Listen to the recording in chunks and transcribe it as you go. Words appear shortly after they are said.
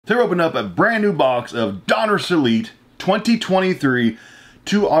Today we opened up a brand new box of DONRUSS Elite 2023.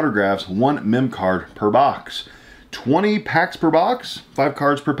 2 autographs, 1 mem card per box. 20 packs per box, 5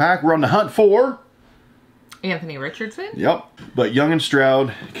 cards per pack. We're on the hunt for Anthony Richardson? Yep. But Young and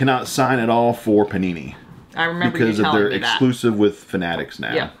Stroud cannot sign at all for Panini. I remember because you telling they're me exclusive with Fanatics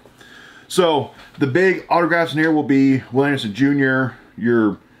now. Yeah. So the big autographs in here will be Will Anderson Jr.,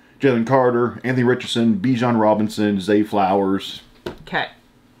 your Jalen Carter, Anthony Richardson, Bijan Robinson, Zay Flowers. Okay.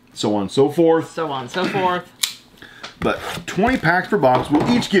 So on and so forth. So on and so forth. But 20 packs per box. We'll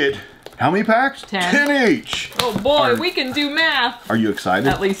each get how many packs? 10. 10 each. Oh boy, we can do math. Are you excited?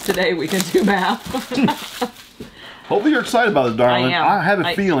 At least today we can do math. Hopefully you're excited about this, darling. I am. I have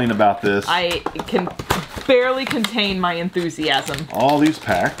a feeling about this. I can barely contain my enthusiasm. All these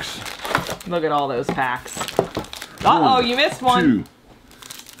packs. Look at all those packs. Uh-oh, you missed one. 2,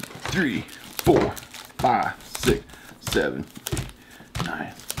 3, 4, 5, 6, 7, 8,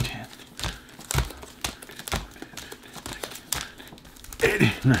 9, 10.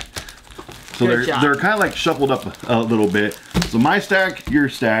 8, 9. So they're kind of like shuffled up a little bit. So my stack, your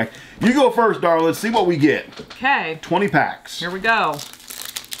stack. You go first, darling. Let's see what we get. Okay. 20 packs. Here we go.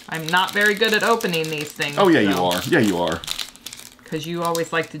 I'm not very good at opening these things. Oh, yeah, you are. Yeah, you are. Because you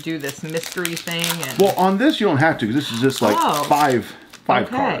always like to do this mystery thing. And... Well, on this, you don't have to, because this is just like five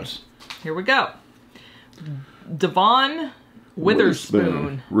cards. Here we go. Devon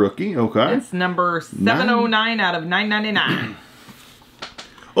Witherspoon. Rookie, okay. It's number 709 out of 999.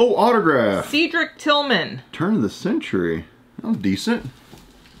 Oh, autograph. Cedric Tillman. Turn of the century. Oh, decent.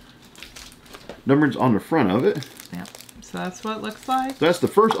 Number's on the front of it. Yep. So that's what it looks like. So that's the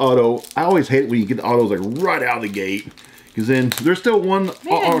first auto. I always hate when you get the autos like right out of the gate. Because then there's still one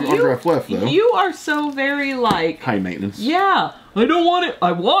autograph left, though. You are so very like... high maintenance. Yeah. I don't want it.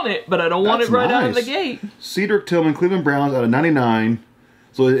 I want it, but I don't want it right out of the gate. Cedric Tillman, Cleveland Browns out of 99.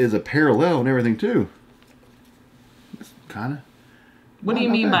 So it is a parallel and everything, too. It's kind of... What do you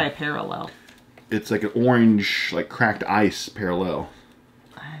mean by a parallel? It's like an orange, like cracked ice parallel.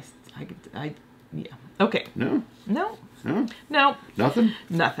 Yeah. Okay. No? No. No? No. Nothing?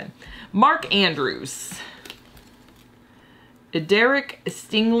 Nothing. Mark Andrews. Derek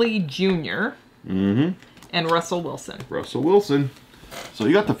Stingley Jr. And Russell Wilson. Russell Wilson. So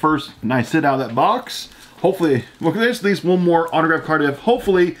you got the first nice hit out of that box. Hopefully, well, there's at least one more autograph card that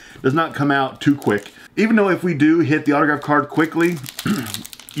hopefully does not come out too quick. Even though if we do hit the autograph card quickly,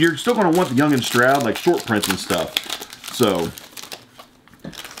 you're still going to want the Young and Stroud, like short prints and stuff. So,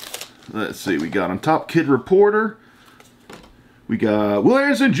 let's see. We got on top, Kid Reporter. We got Will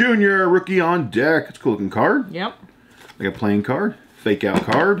Anderson Jr., rookie on deck. It's a cool looking card. Yep. Like a playing card. Fake out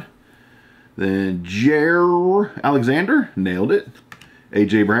card. Then Jair Alexander. Nailed it.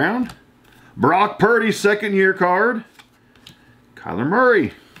 A.J. Brown. Brock Purdy, second year card. Kyler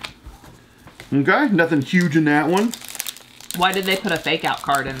Murray. Okay, nothing huge in that one. Why did they put a fake out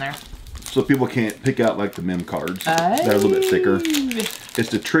card in there? So people can't pick out like the mem cards. They're a little bit thicker. It's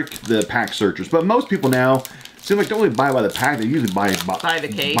to trick the pack searchers. But most people now seem like they don't really buy by the pack. They usually buy the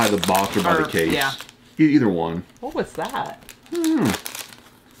case. By the box or by the case. Yeah. Either one. What was that?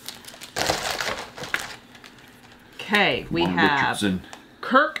 Okay, we have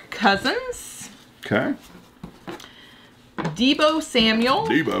Kirk Cousins. Okay. Deebo Samuel.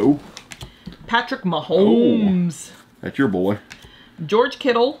 Deebo. Patrick Mahomes. Oh, that's your boy. George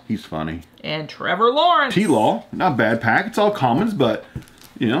Kittle. He's funny. And Trevor Lawrence. T-Law. Not bad pack. It's all commons, but,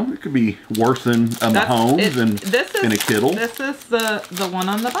 you know, it could be worse than a Mahomes and a Kittle. This is the one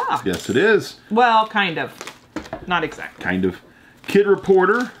on the box. Yes, it is. Well, kind of. Not exactly. Kind of. Kid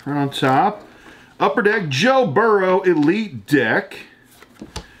Reporter right on top. Upper Deck, Joe Burrow, Elite Deck.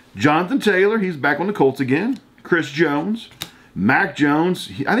 Jonathan Taylor, he's back on the Colts again. Chris Jones. Mac Jones,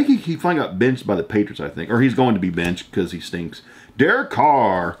 I think he finally got benched by the Patriots, I think. Or he's going to be benched because he stinks. Derek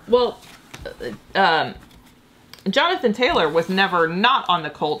Carr. Well, Jonathan Taylor was never not on the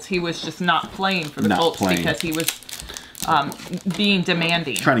Colts. He was just not playing for the Colts because he was being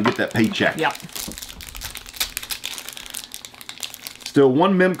demanding. Trying to get that paycheck. Yep. Still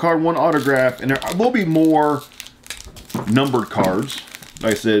one mem card, one autograph, and there will be more numbered cards.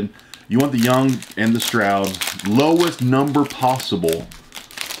 Like I said, you want the Young and the Stroud. Lowest number possible.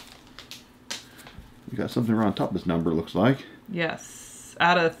 You got something around top of this number, looks like. Yes.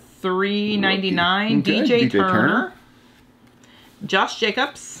 Out of 399, okay. DJ Turner. Josh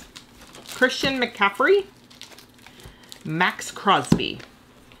Jacobs. Christian McCaffrey. Max Crosby.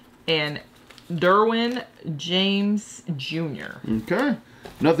 And Derwin James Jr. Okay.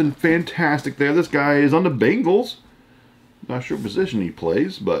 Nothing fantastic there. This guy is on the Bengals. Not sure what position he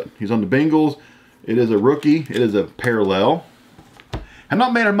plays, but he's on the Bengals. It is a rookie. It is a parallel. Have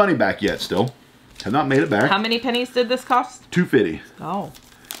not made our money back yet still. Have not made it back. How many pennies did this cost? $2.50. Oh.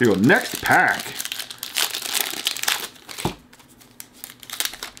 Here we go. Next pack.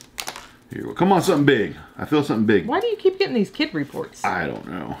 Here we go. Come on, something big. I feel something big. Why do you keep getting these kid reports? I don't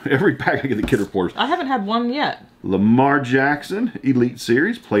know. Every pack I get the kid reports. I haven't had one yet. Lamar Jackson, Elite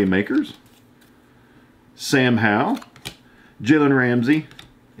Series, Playmakers. Sam Howell, Jalen Ramsey,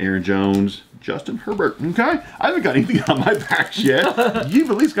 Aaron Jones, Justin Herbert. Okay, I haven't got anything on my packs yet. You've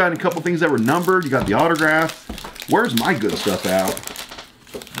at least gotten a couple things that were numbered. You got the autograph. Where's my good stuff out?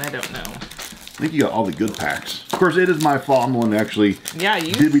 I don't know. I think you got all the good packs. Of course, it is my fault. I'm the one that actually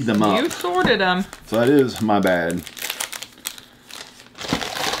you divvied them up. You sorted them. So that is my bad.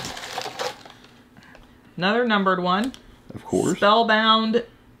 Another numbered one. Of course. Spellbound.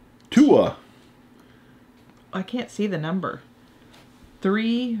 Tua. I can't see the number.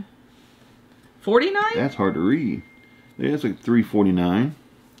 349? That's hard to read. Yeah, it's like 349.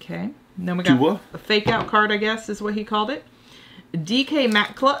 Okay. And then we got Tua. a fake out card, I guess is what he called it. DK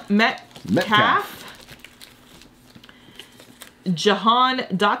Metcalf. Jahan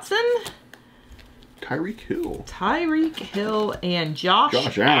Dotson. Tyreek Hill. Tyreek Hill and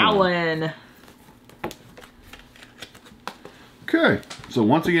Josh Allen. Okay, so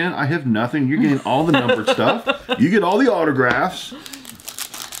once again, I have nothing. You're getting all the numbered stuff. You get all the autographs.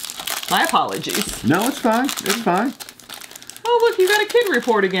 My apologies. No, it's fine. It's fine. Oh, look, you got a kid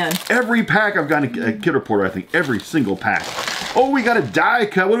report again. Every pack I've got a kid reporter, I think. Every single pack. Oh, we got a die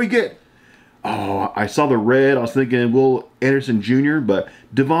cut. What do we get? Oh, I saw the red. I was thinking Will Anderson Jr., but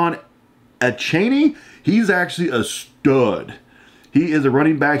Devon Achaney, he's actually a stud. He is a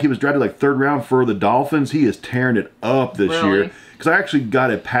running back. He was drafted like 3rd round for the Dolphins. He is tearing it up this year. Because I actually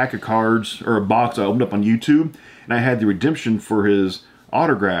got a pack of cards, or a box I opened up on YouTube, and I had the redemption for his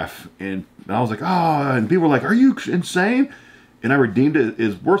autograph. And I was like, oh, and people were like, are you insane? And I redeemed it.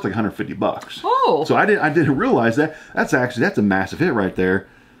 It's worth like $150. Oh. So I didn't realize that. That's a massive hit right there.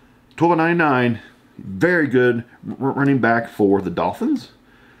 $12.99. Very good running back for the Dolphins.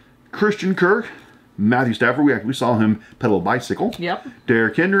 Christian Kirk. Matthew Stafford, we saw him pedal a bicycle. Yep.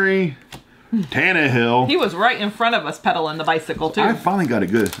 Derrick Henry, Tannehill. He was right in front of us pedaling the bicycle too. I finally got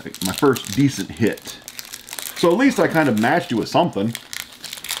my first decent hit. So at least I kind of matched you with something.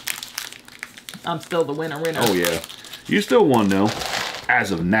 I'm still the winner. Oh yeah. You still won though, as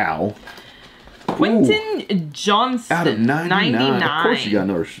of now. Quentin Johnson. Out of 99. Of course you got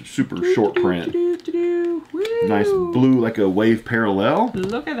another super short print. Nice blue, like a wave parallel.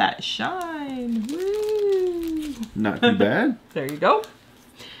 Look at that shine. Woo. Not too bad. There you go.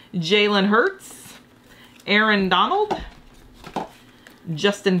 Jalen Hurts. Aaron Donald.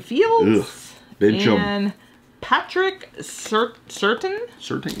 Justin Fields. And Patrick Certain.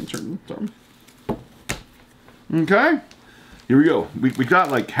 Okay. Here we go. We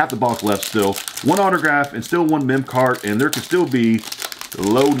got like half the box left still. One autograph and still one mem card, and there could still be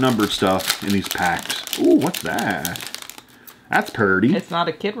low numbered stuff in these packs. Ooh, what's that? That's pretty. It's not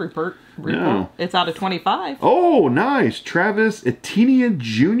a kid report. No. It's out of 25. Oh, nice. Travis Etienne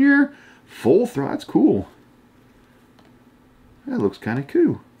Jr. Full throw. That's cool. That looks kind of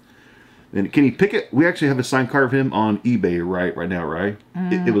cool. And can he pick it? We actually have a signed card of him on eBay right now, right?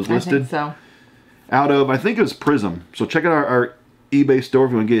 It was listed. I think so. Out of, I think it was Prism. So check out our eBay store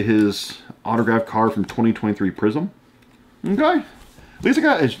if you want to get his autographed card from 2023 Prism. Okay. At least I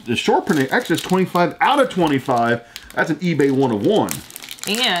got a short print. Actually, it's 25 out of 25. That's an eBay 1 of 1.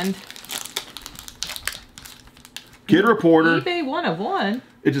 And Kid Reporter. eBay 1 of 1?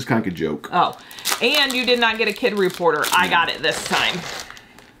 It's just kind of a joke. Oh. And you did not get a Kid Reporter. I got it this time.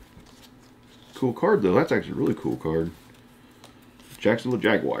 Cool card, though. That's actually a really cool card. Jacksonville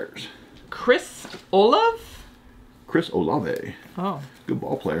Jaguars. Chris Olave. Oh. Good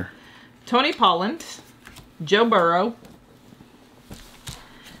ball player. Tony Pollard. Joe Burrow.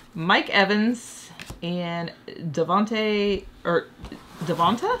 Mike Evans. And Devonta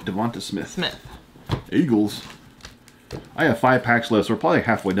Smith. Eagles. I have 5 packs left, so we're probably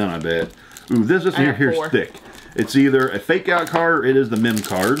halfway done, I bet. Ooh, this here's thick. It's either a fake out card or it is the mem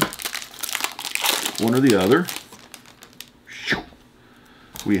card. One or the other.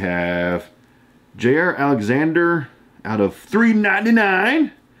 We have J.R. Alexander out of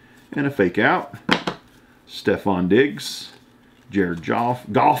 $3.99 and a fake out. Stephon Diggs, Jared Goff,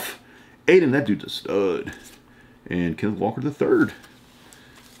 Aiden, that dude's a stud, and Kenneth Walker III.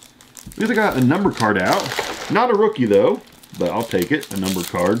 At least I got a number card out. Not a rookie though, but I'll take it. A numbered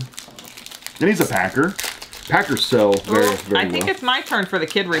card. And he's a Packer. Packers sell very well. I think it's my turn for the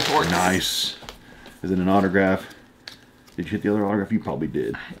kid reports. Nice. Is it an autograph? Did you hit the other autograph? You probably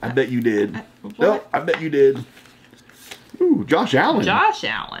did. I bet you did. No, I bet you did. Ooh, Josh Allen. Josh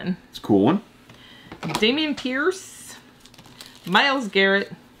Allen. It's a cool one. Damian Pierce, Myles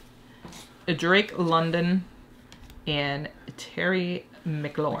Garrett, Drake London, and Terry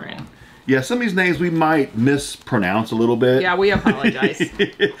McLaurin. Yeah, some of these names we might mispronounce a little bit. Yeah, we apologize.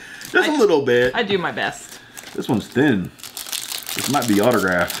 Just a little bit. I do my best. This one's thin. This might be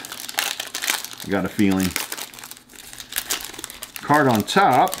autographed. I got a feeling. Card on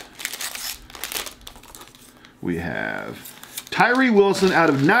top. We have Tyree Wilson out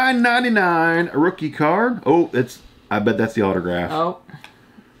of $9.99, a rookie card. Oh, I bet that's the autograph. Oh,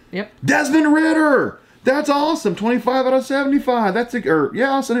 yep. Desmond Ridder. That's awesome. 25 out of 75. That's a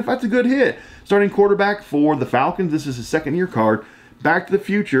good hit. Starting quarterback for the Falcons. This is his second-year card. Back to the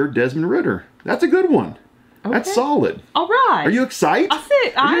Future, Desmond Ridder. That's a good one. Okay. That's solid. All right. Are you excited? I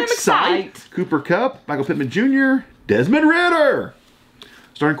am excited. Cooper Kupp, Michael Pittman Jr., Desmond Ridder.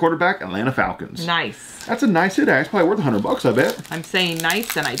 Starting quarterback, Atlanta Falcons. Nice. That's a nice hit. It's probably worth $100, I bet. I'm saying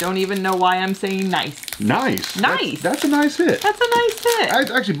nice, and I don't even know why I'm saying nice. Nice. Nice. That's a nice hit. That's a nice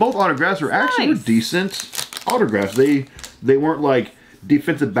hit. Actually, both autographs were decent autographs. They weren't like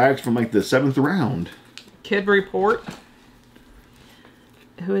defensive backs from like the 7th round. Kid Report.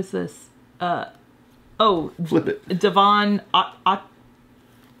 Who is this? Flip it. Devon.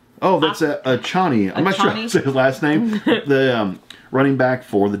 Oh, that's a Chani. I'm not sure how to say his last name. The running back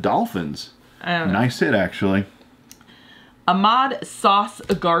for the Dolphins. Nice hit, actually. Ahmad Sauce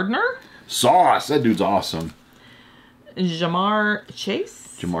Gardner. Sauce. That dude's awesome. Jamar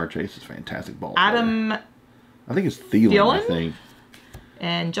Chase. Jamar Chase is a fantastic ball Adam. player. I think it's Thielen, I think.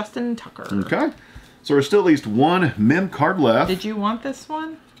 And Justin Tucker. Okay. So there's still at least one mem card left. Did you want this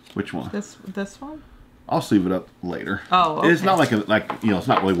one? Which one? This one? I'll sleeve it up later. Oh, okay. It's not it's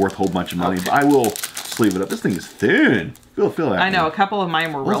not really worth a whole bunch of money, but I will sleeve it up. This thing is thin. Feel that. I know, a couple of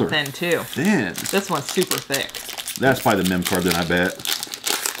mine were real thin too. Thin. This one's super thick. That's probably the mem card then, I bet.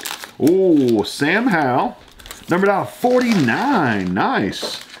 Oh, Sam Howell. Numbered out of 49.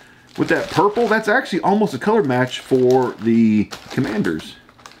 Nice. With that purple, that's actually almost a color match for the Commanders.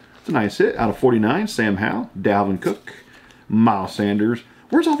 It's a nice hit. Out of 49, Sam Howell, Dalvin Cook, Miles Sanders.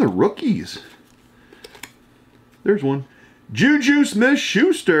 Where's all the rookies? There's one. Juju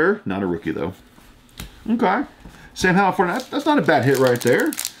Smith-Schuster. Not a rookie, though. Okay. Sam Howell, 49. That's not a bad hit right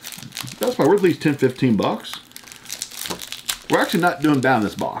there. That's probably worth at least $10, $15. We're actually not doing bad in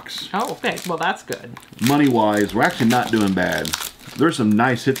this box. Oh, okay. Well, that's good. Money-wise, we're actually not doing bad. There's some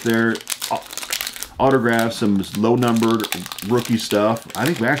nice hits there. Autographs, some low-numbered rookie stuff. I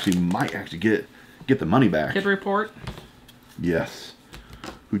think we might get the money back. Kid Report. Yes.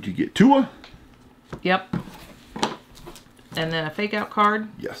 Who'd you get? Tua? Yep. And then a fake-out card.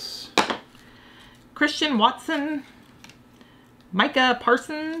 Yes. Christian Watson. Micah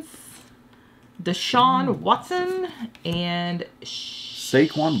Parsons. Deshaun Watson. And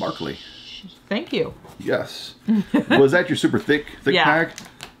Saquon Barkley. Thank you. Yes. Was that your super thick pack?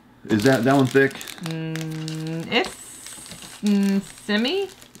 Is that one thick? It's semi.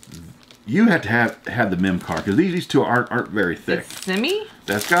 You have to have the mem card because these two aren't very thick. It's semi.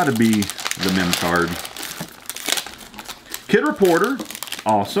 That's got to be the mem card. Kid Reporter,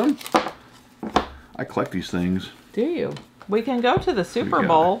 awesome. I collect these things. Do you? We can go to the Super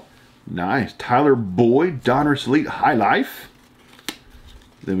Bowl. Nice. Tyler Boyd, DONRUSS Elite High Life.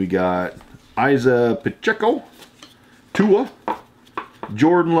 Then we got Isa Pacheco, Tua,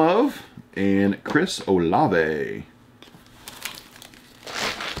 Jordan Love, and Chris Olave.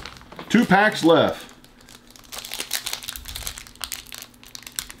 2 packs left.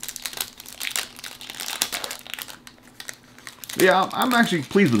 Yeah, I'm actually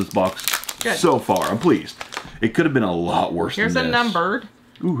pleased with this box. Good. So far. I'm pleased. It could have been a lot worse than this. Here's a numbered.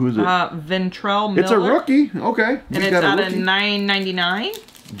 Ooh, who's it? Ventrell Miller. It's a rookie. Okay. And it's out of $9.99.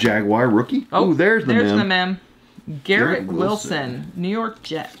 Jaguar rookie. Oh, there's the mem. Garrett Wilson, New York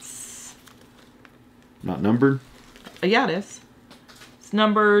Jets. Not numbered? Yeah, it is. It's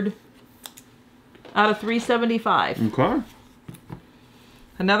numbered out of 375. Okay.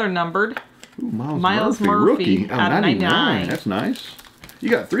 Another numbered. Ooh, Miles Murphy out of 99. That's nice. You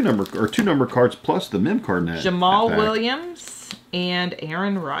got 2 number cards plus the mem card net. Jamal Williams and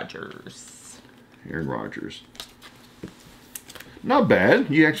Aaron Rodgers. Aaron Rodgers. Not bad.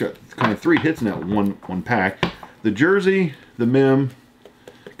 You actually got kind of 3 hits in that one pack. The jersey, the mem.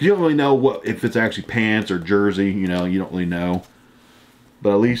 Because you don't really know if it's actually pants or jersey. You know, you don't really know.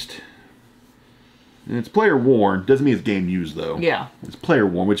 But at least it's player worn. Doesn't mean it's game used though. Yeah. It's player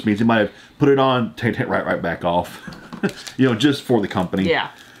worn, which means he might have put it on, take it right back off. You know, just for the company. Yeah.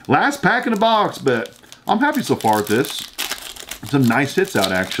 Last pack in the box, but I'm happy so far with this. Some nice hits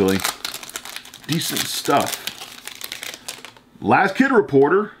out actually. Decent stuff. Last Kid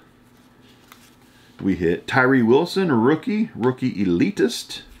Reporter. We hit Tyree Wilson, rookie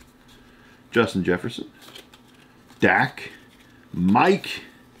elitist. Justin Jefferson. Dak. Mike.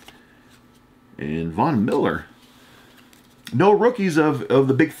 And Von Miller. No rookies of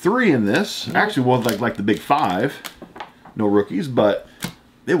the big three in this. Nope. Actually, well, like the big five. No rookies, but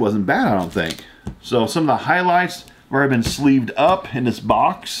it wasn't bad, I don't think. So some of the highlights have already been sleeved up in this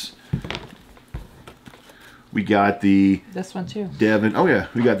box. We got this one too. Devin. Oh yeah,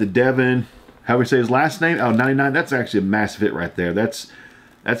 we got the Devin. How do we say his last name? Oh, 99. That's actually a massive hit right there. That's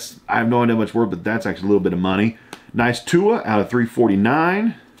I have no idea how much worth, but that's actually a little bit of money. Nice Tua out of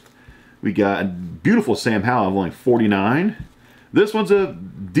 349. We got a beautiful Sam Howell of only 49. This one's a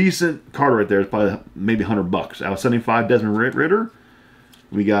decent card right there. It's probably maybe $100 out of 75. Desmond Ritter.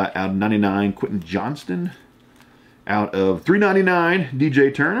 We got out of 99 Quentin Johnston. Out of 399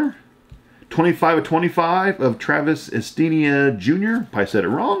 DJ Turner. 25 of 25 of Travis Estienne Jr. Probably said it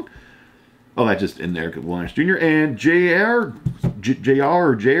wrong. Oh, that's just in there, Williams Jr. And JR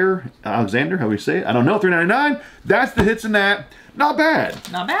Alexander, how do we say it? I don't know, 399. That's the hits in that. Not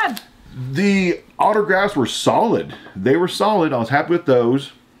bad. Not bad. The autographs were solid. They were solid. I was happy with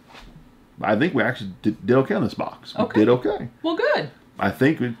those. I think we actually did okay on this box. We did okay. Well, good. I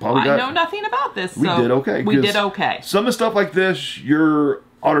think we probably got... I know nothing about this, We did okay. We did okay. Some of the stuff like this, your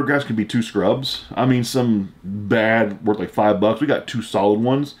autographs can be two scrubs. I mean, some bad, worth like $5. We got two solid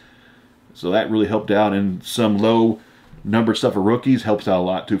ones. So that really helped out. And some low numbered stuff for rookies helps out a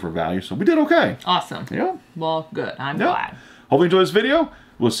lot too for value. So we did okay. Awesome. Yeah. Well, good. I'm glad. Hopefully you enjoyed this video.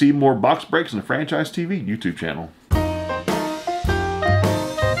 We'll see more box breaks on the Franchise TV YouTube channel.